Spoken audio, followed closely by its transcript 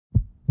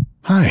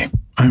Hi,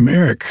 I'm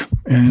Eric,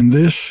 and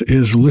this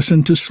is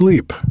Listen to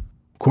Sleep.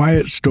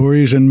 Quiet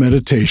stories and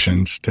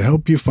meditations to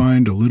help you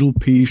find a little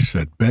peace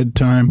at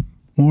bedtime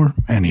or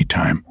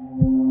anytime.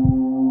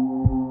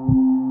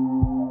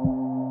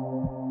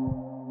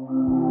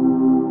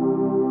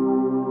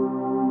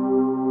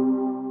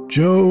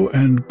 Joe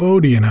and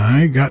Bodie and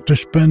I got to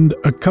spend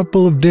a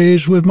couple of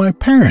days with my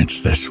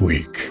parents this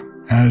week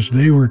as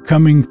they were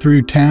coming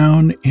through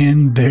town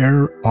in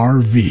their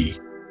RV.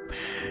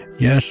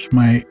 Yes,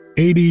 my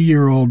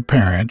 80-year-old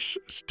parents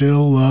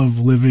still love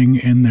living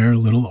in their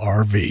little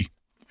RV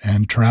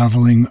and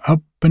traveling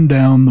up and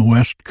down the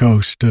west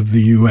coast of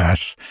the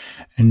U.S.,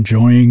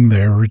 enjoying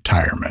their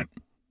retirement.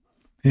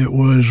 It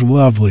was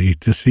lovely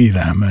to see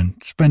them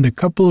and spend a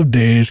couple of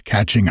days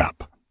catching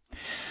up.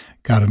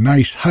 Got a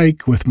nice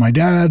hike with my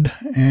dad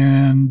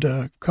and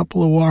a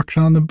couple of walks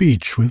on the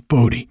beach with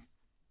Bodie.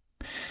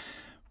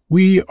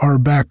 We are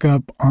back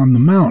up on the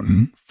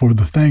mountain for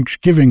the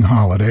Thanksgiving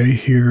holiday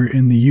here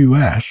in the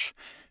U.S.,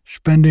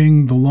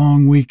 spending the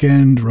long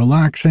weekend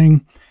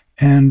relaxing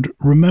and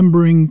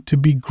remembering to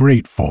be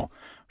grateful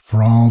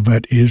for all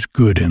that is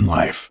good in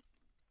life.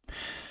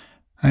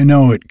 I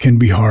know it can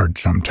be hard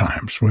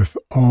sometimes with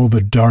all the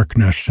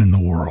darkness in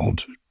the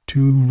world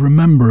to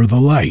remember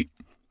the light,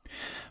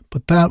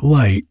 but that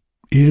light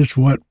is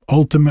what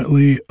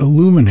ultimately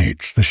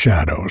illuminates the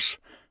shadows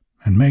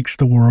and makes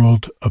the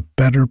world a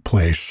better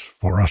place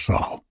for us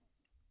all.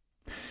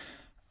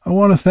 I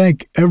want to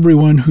thank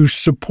everyone who's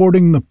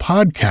supporting the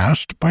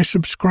podcast by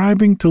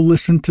subscribing to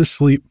Listen to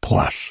Sleep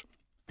Plus.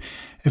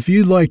 If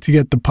you'd like to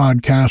get the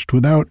podcast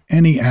without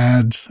any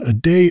ads a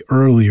day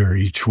earlier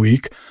each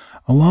week,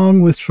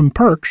 along with some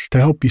perks to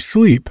help you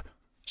sleep,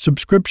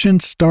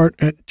 subscriptions start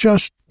at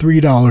just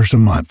 $3 a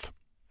month,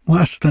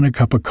 less than a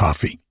cup of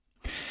coffee.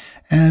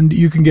 And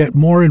you can get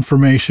more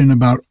information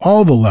about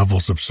all the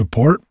levels of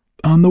support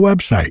on the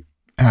website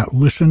at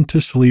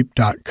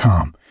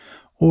listentosleep.com.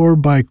 or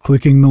by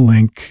clicking the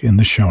link in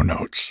the show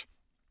notes.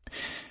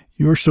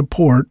 Your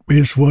support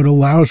is what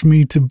allows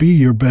me to be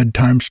your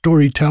bedtime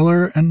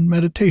storyteller and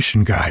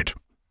meditation guide,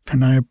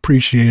 and I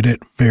appreciate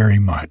it very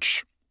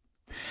much.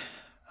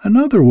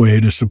 Another way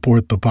to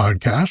support the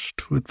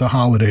podcast with the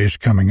holidays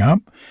coming up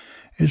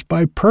is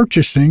by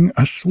purchasing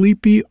a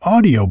sleepy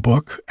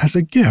audiobook as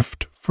a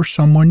gift for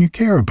someone you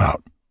care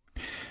about.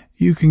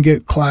 You can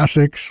get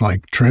classics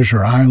like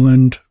Treasure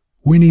Island,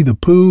 Winnie the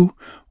Pooh,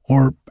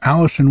 or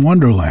Alice in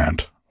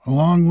Wonderland,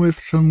 along with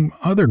some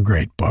other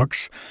great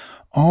books,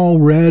 all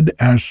read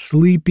as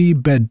sleepy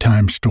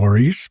bedtime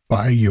stories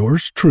by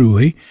yours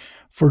truly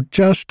for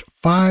just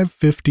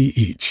 $5.50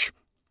 each.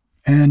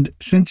 And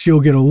since you'll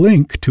get a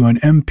link to an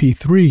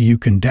MP3 you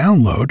can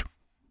download,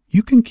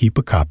 you can keep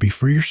a copy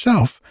for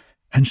yourself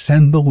and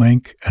send the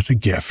link as a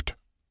gift.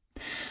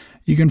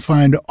 You can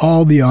find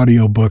all the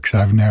audiobooks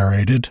I've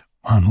narrated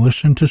on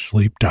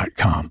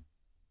listentosleep.com.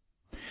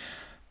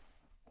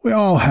 We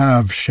all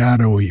have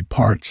shadowy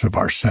parts of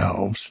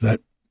ourselves that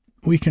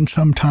we can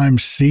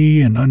sometimes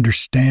see and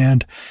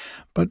understand,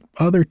 but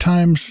other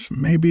times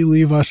maybe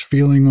leave us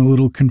feeling a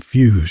little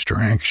confused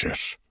or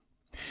anxious.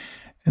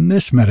 In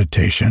this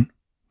meditation,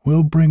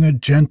 we'll bring a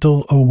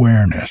gentle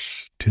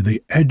awareness to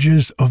the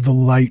edges of the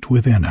light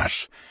within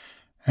us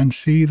and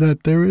see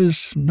that there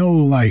is no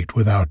light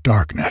without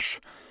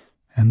darkness,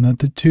 and that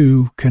the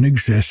two can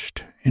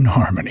exist in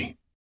harmony.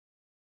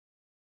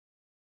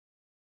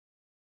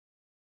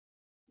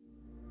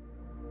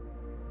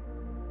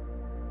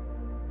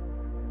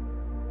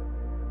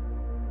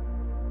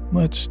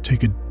 Let's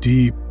take a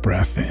deep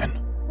breath in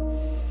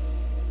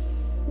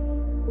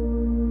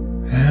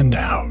and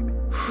out.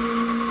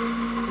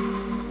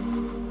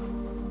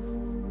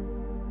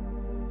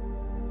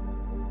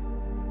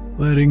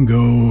 Letting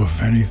go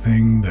of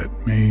anything that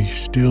may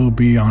still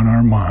be on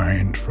our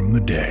mind from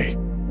the day.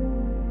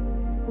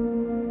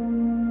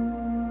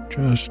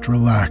 Just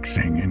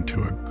relaxing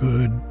into a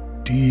good,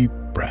 deep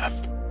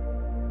breath.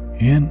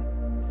 In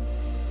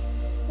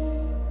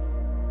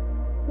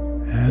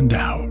and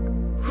out.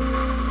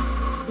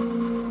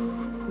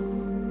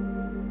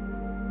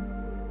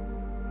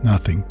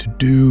 Nothing to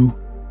do,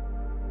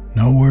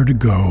 nowhere to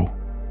go,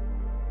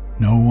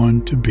 no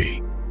one to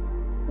be.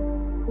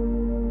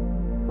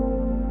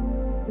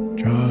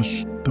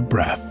 Just the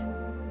breath,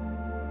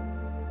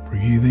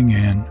 breathing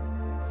in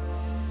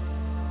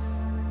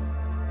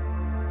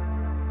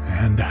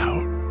and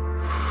out.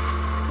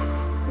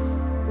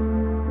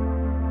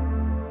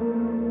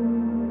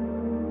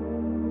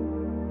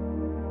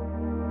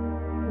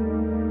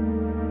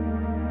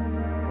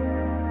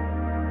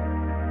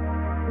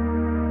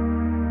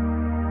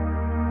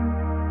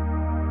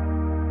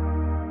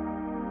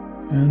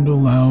 And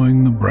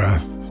allowing the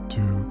breath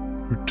to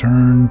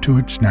return to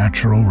its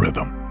natural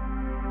rhythm.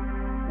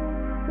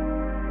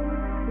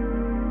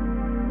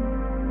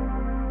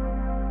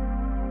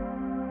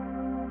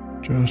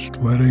 Just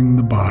letting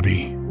the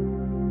body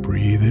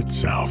breathe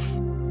itself.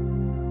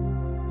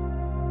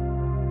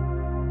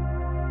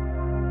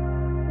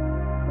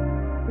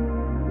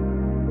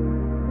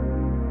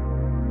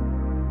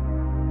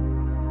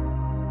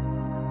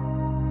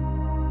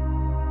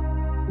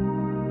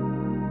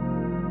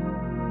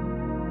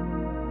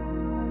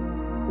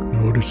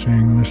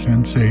 noticing the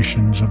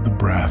sensations of the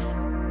breath,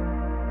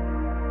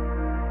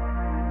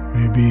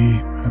 maybe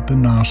at the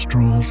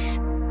nostrils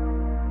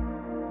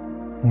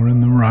or in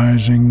the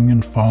rising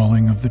and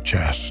falling of the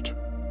chest,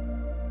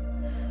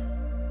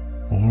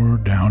 or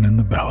down in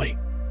the belly.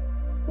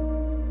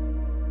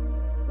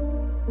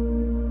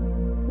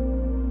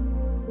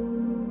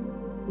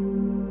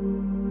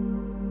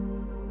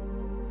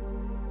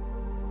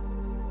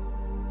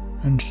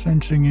 And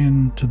sensing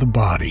into the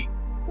body.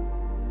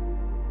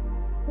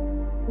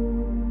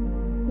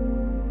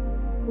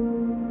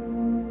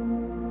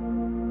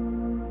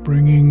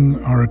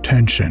 Bringing our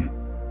attention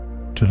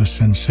to the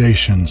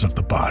sensations of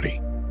the body.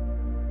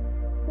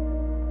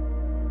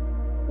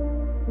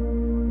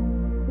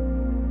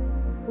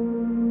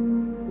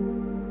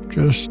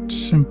 Just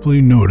simply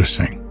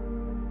noticing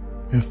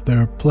if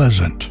they're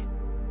pleasant,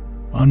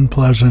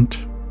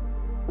 unpleasant,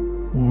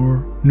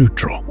 or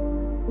neutral.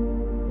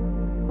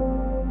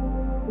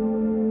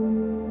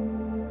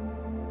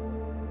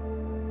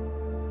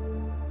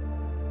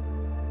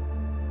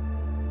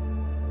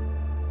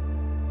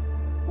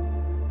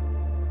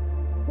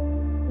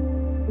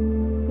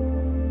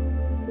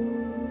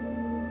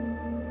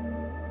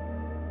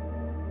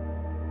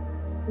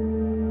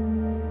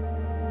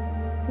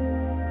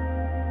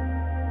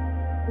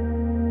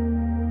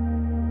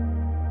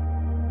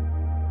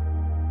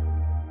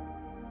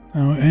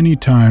 Now, any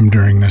time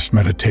during this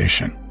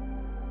meditation,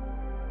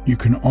 you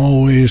can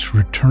always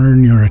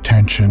return your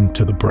attention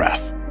to the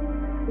breath,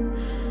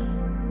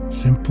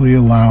 simply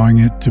allowing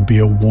it to be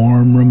a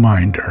warm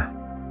reminder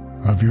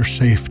of your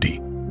safety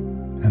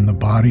and the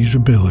body's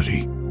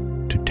ability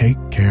to take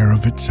care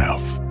of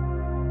itself.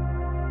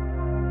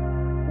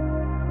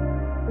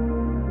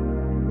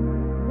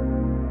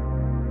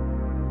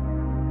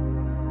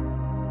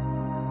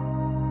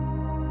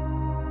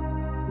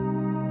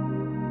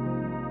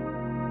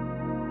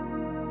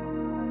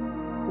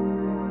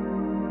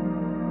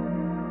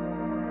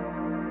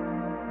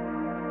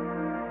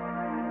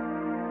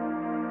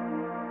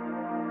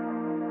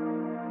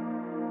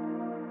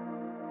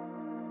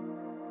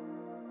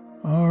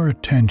 Our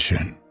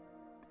attention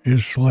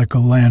is like a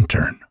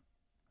lantern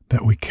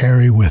that we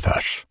carry with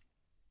us.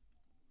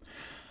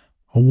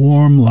 A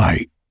warm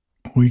light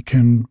we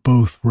can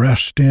both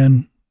rest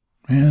in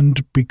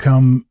and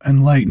become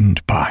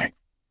enlightened by.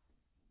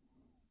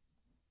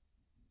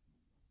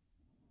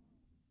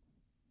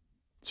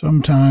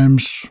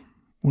 Sometimes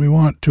we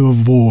want to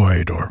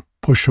avoid or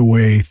push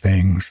away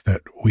things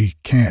that we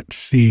can't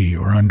see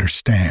or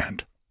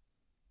understand.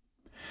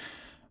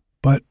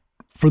 But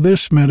for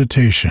this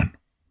meditation,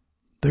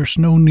 there's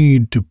no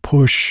need to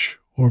push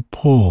or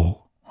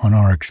pull on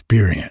our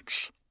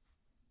experience.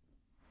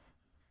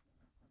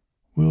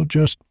 We'll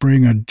just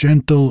bring a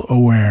gentle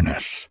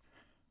awareness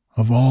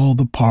of all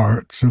the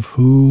parts of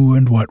who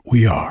and what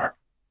we are,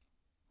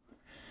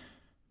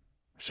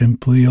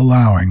 simply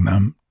allowing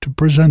them to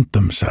present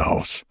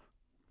themselves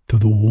to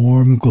the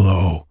warm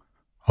glow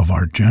of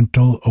our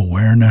gentle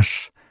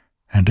awareness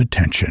and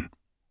attention.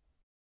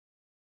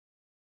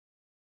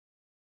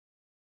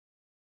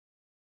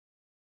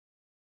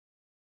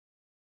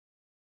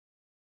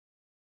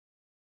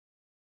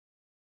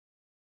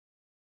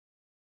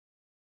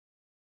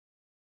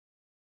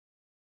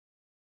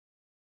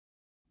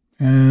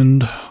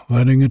 And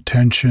letting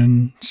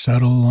attention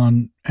settle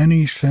on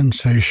any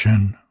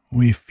sensation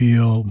we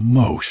feel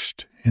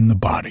most in the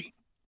body.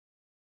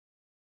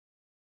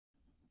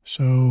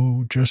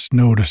 So just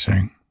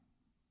noticing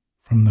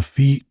from the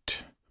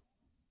feet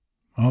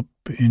up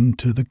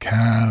into the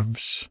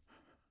calves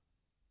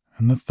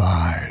and the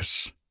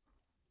thighs,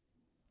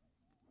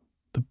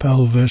 the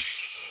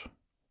pelvis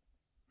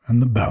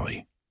and the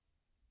belly,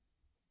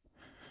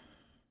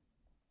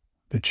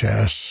 the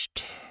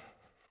chest,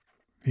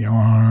 the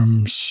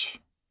arms,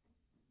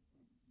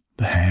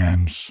 the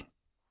hands,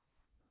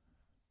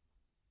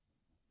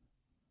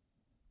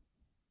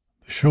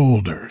 the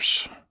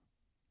shoulders,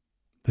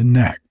 the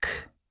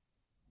neck,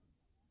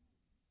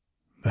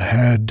 the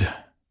head,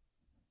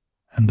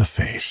 and the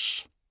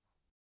face.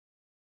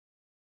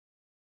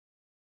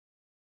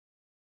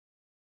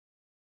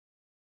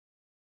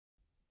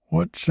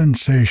 What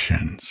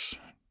sensations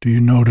do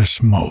you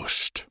notice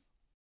most?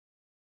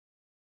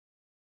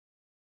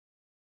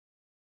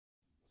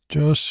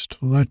 Just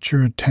let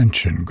your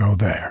attention go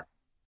there.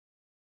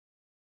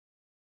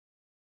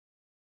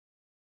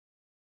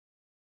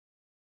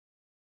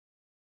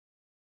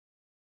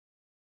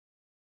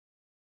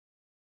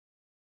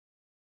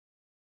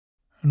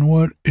 And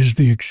what is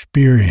the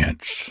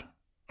experience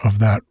of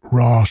that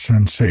raw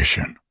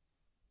sensation?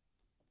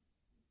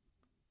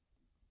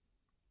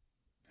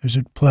 Is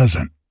it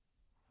pleasant,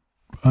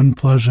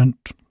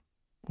 unpleasant,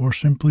 or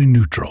simply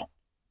neutral?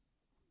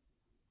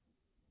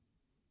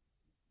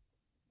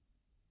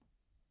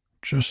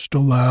 Just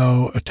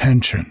allow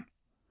attention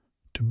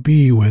to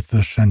be with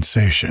the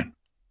sensation,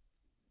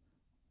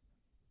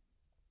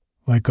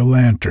 like a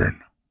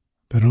lantern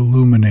that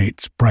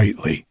illuminates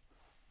brightly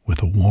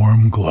with a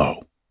warm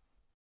glow.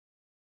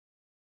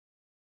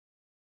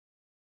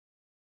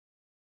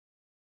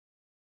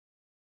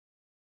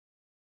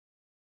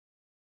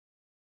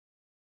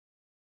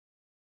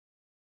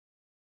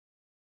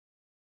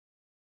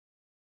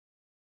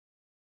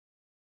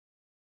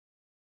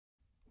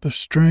 The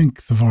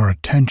strength of our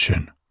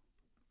attention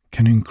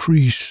can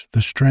increase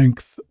the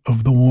strength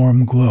of the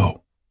warm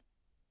glow.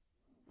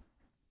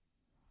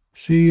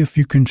 See if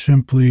you can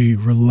simply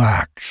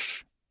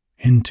relax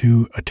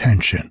into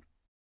attention,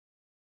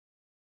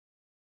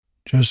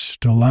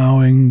 just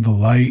allowing the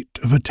light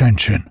of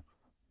attention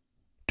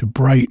to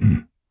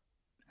brighten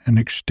and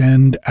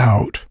extend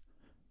out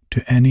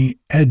to any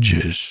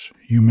edges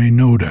you may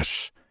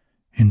notice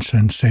in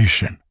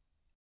sensation.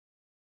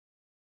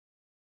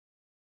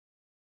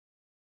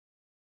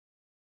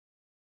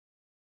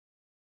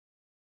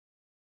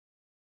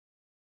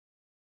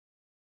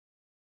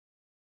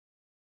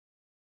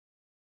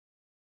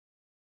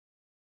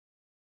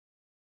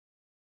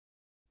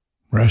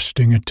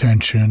 Resting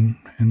attention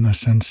in the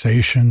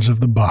sensations of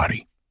the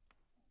body,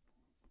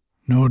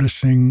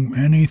 noticing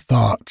any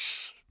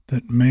thoughts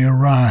that may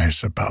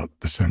arise about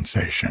the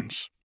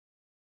sensations,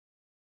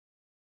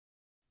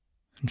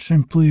 and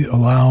simply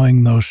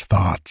allowing those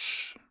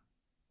thoughts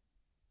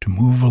to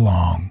move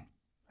along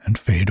and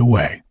fade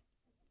away,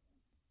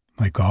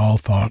 like all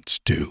thoughts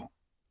do.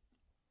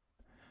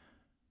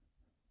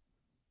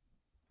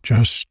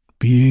 Just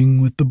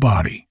being with the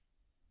body,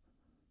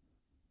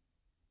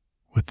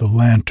 with the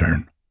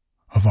lantern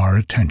of our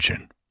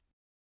attention.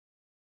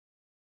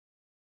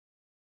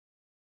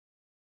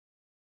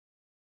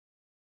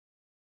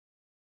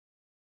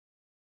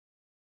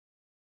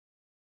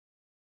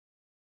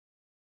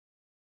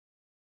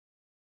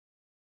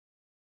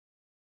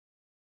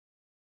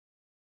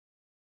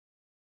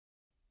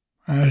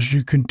 As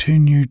you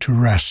continue to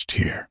rest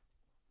here,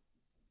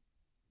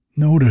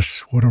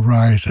 notice what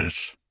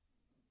arises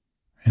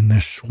in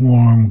this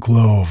warm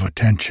glow of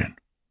attention.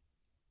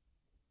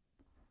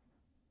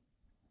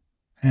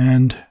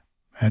 And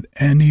at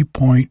any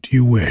point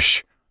you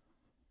wish,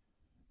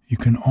 you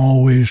can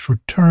always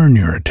return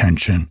your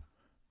attention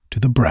to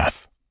the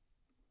breath.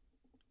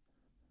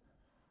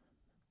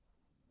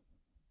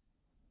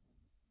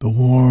 The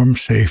warm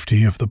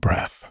safety of the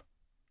breath,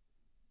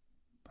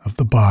 of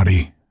the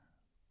body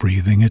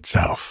breathing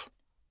itself.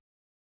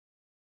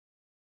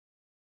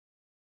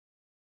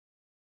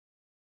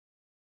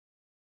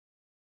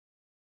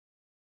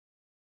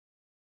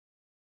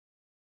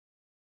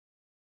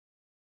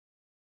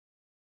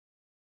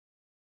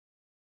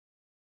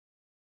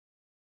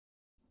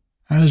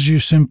 As you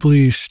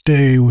simply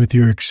stay with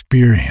your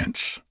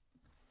experience,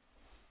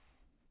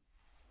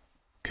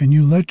 can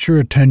you let your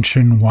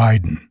attention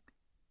widen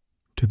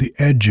to the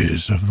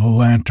edges of the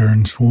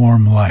lantern's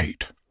warm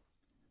light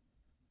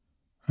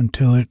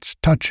until it's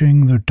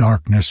touching the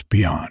darkness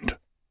beyond?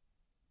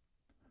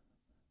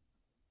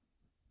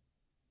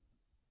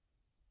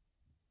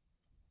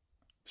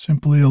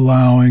 Simply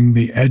allowing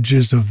the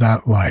edges of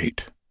that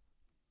light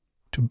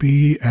to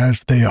be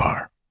as they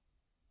are,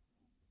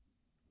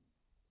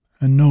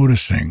 and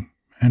noticing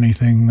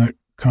anything that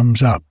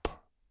comes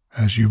up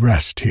as you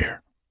rest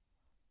here.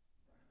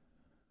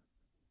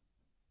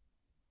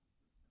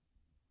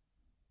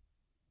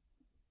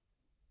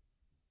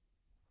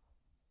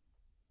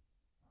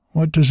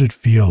 What does it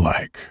feel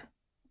like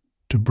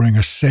to bring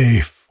a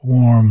safe,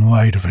 warm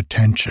light of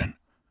attention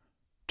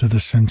to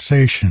the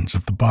sensations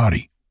of the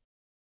body?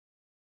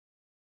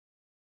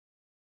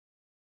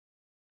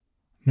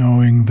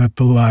 Knowing that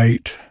the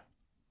light,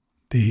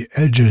 the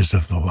edges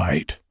of the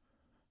light,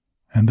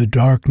 and the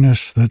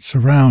darkness that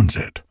surrounds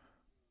it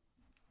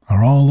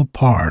are all a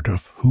part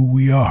of who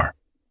we are.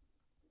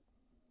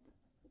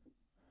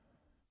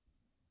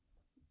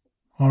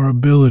 Our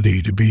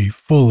ability to be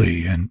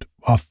fully and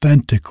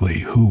authentically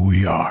who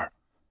we are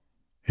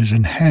is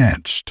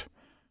enhanced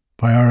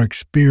by our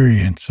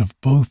experience of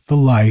both the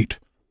light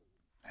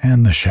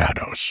and the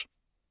shadows.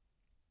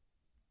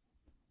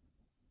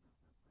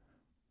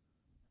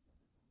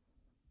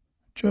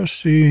 Just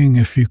seeing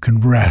if you can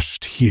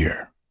rest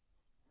here,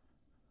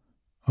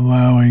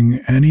 allowing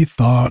any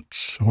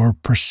thoughts or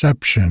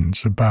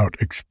perceptions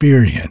about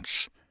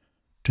experience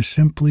to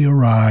simply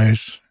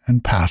arise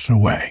and pass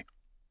away.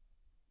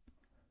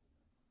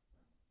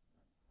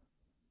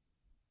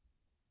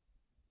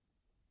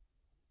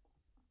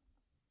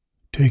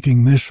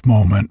 Taking this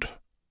moment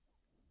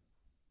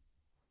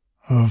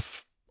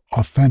of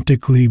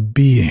authentically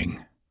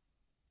being,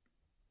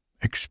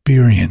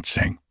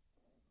 experiencing,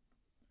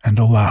 and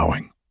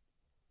allowing.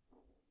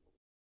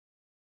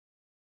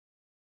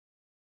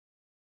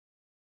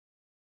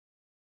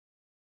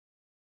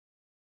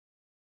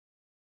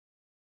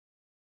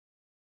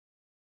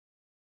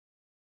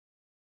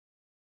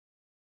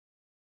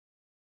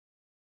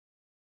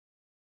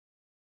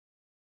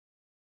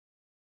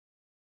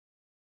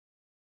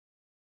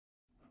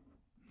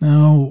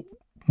 Now,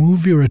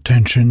 move your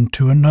attention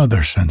to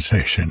another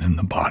sensation in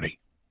the body.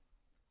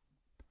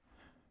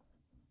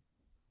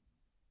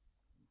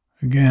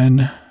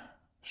 Again,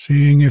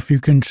 seeing if you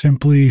can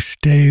simply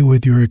stay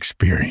with your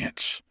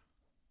experience,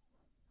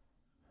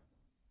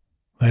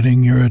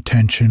 letting your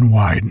attention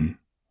widen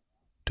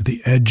to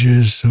the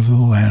edges of the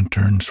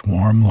lantern's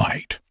warm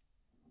light.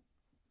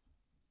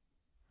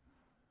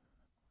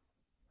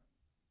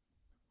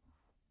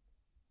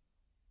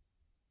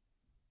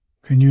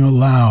 Can you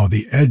allow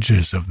the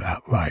edges of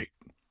that light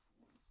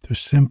to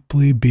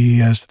simply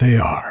be as they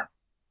are?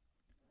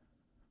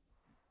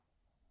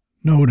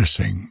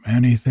 Noticing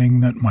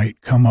anything that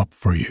might come up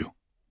for you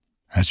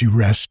as you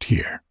rest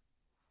here.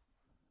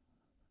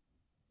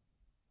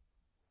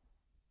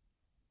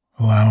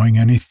 Allowing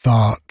any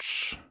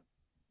thoughts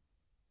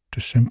to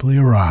simply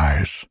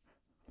arise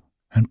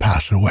and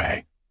pass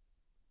away.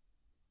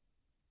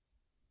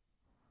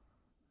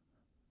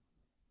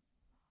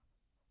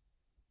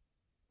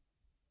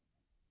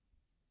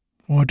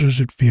 What does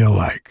it feel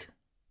like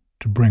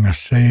to bring a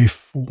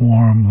safe,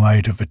 warm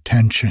light of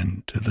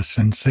attention to the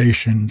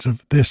sensations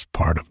of this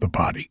part of the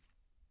body?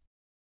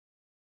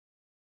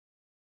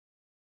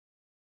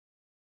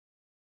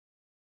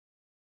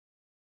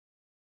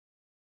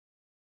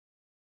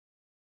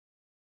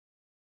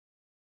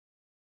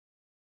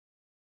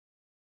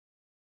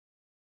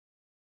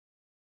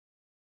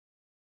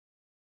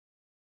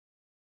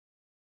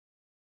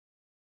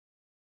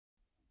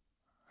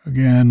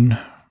 Again,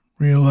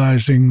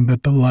 realizing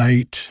that the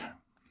light,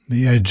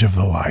 the edge of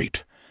the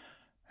light,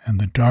 and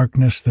the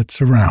darkness that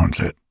surrounds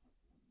it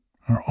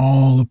are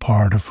all a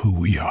part of who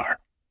we are.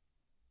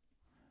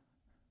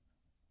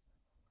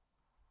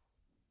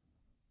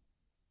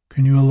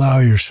 Can you allow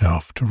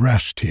yourself to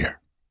rest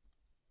here,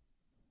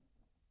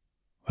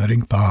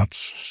 letting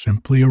thoughts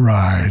simply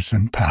arise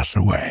and pass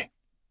away?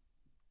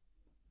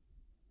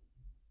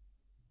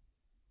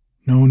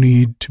 No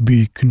need to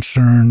be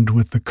concerned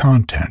with the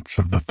contents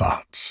of the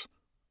thoughts.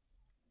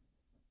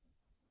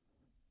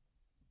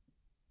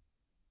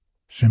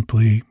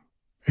 Simply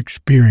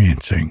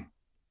experiencing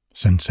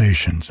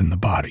sensations in the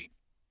body.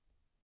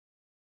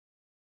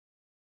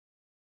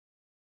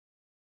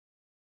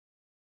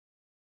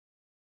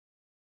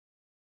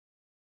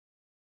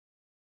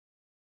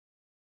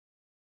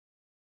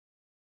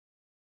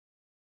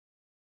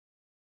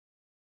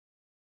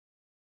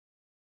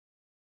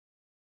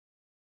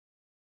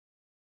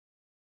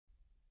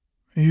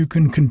 You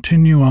can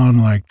continue on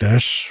like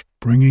this,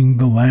 bringing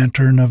the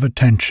lantern of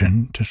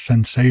attention to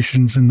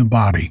sensations in the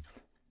body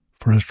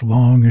for as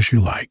long as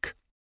you like,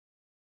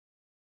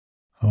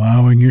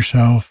 allowing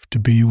yourself to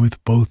be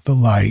with both the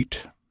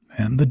light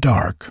and the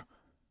dark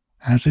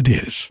as it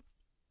is,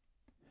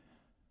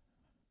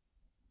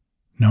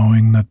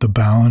 knowing that the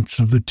balance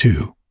of the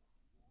two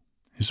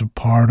is a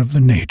part of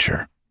the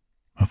nature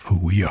of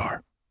who we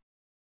are.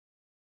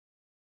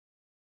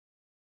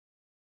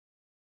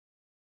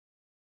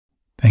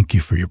 Thank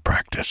you for your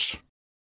practice.